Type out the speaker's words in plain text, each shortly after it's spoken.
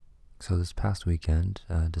So this past weekend,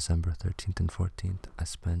 December 13th and 14th, I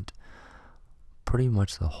spent pretty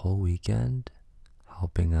much the whole weekend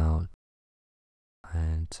helping out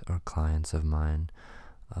clients of mine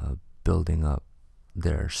building up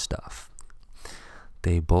their stuff.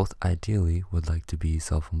 They both ideally would like to be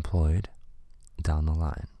self-employed down the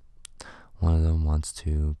line. One of them wants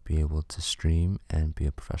to be able to stream and be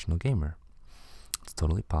a professional gamer. It's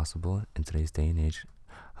totally possible in today's day and age.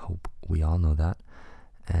 I hope we all know that.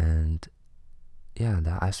 And yeah,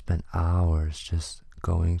 that I spent hours just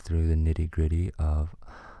going through the nitty-gritty of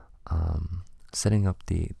setting up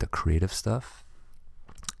the creative stuff,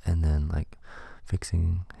 and then like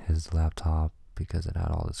fixing his laptop because it had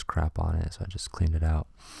all this crap on it, so I just cleaned it out.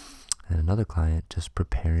 And another client just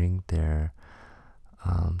preparing their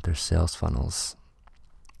sales funnels.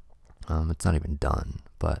 It's not even done,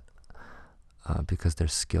 but because their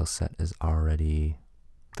skill set is already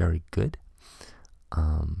very good,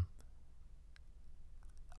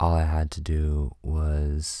 all I had to do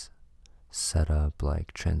was set up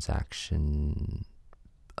like transaction,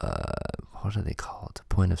 what are they called?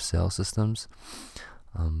 Point of sale systems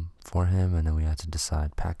for him, and then we had to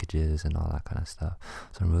decide packages and all that kind of stuff.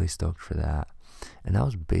 So I'm really stoked for that. And that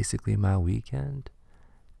was basically my weekend,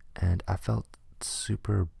 and I felt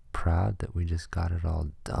super proud that we just got it all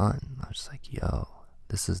done. I was just like, yo,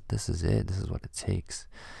 this is it. This is what it takes.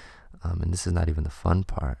 And this is not even the fun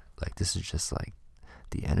part. Like, this is just like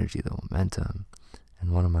the energy, the momentum.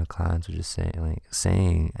 And one of my clients was just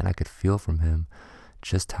saying, and I could feel from him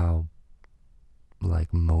just how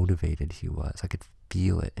like motivated he was. I could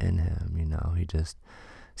feel it in him, he just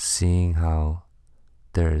seeing how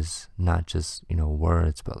there's not just,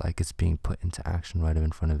 words, but like it's being put into action right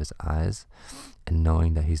in front of his eyes, and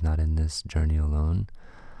knowing that he's not in this journey alone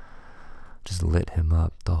just lit him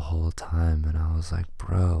up the whole time. And I was like,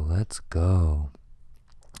 bro, let's go.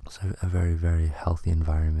 It's a very, very healthy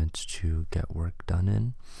environment to get work done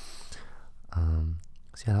in.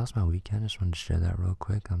 So yeah, that was my weekend. I just wanted to share that real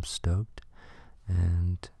quick. I'm stoked.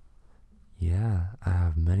 And yeah, I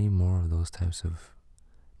have many more of those types of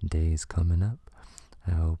days coming up.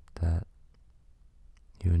 I hope that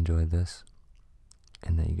you enjoy this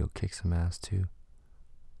and that you go kick some ass too.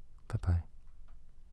 Bye-bye.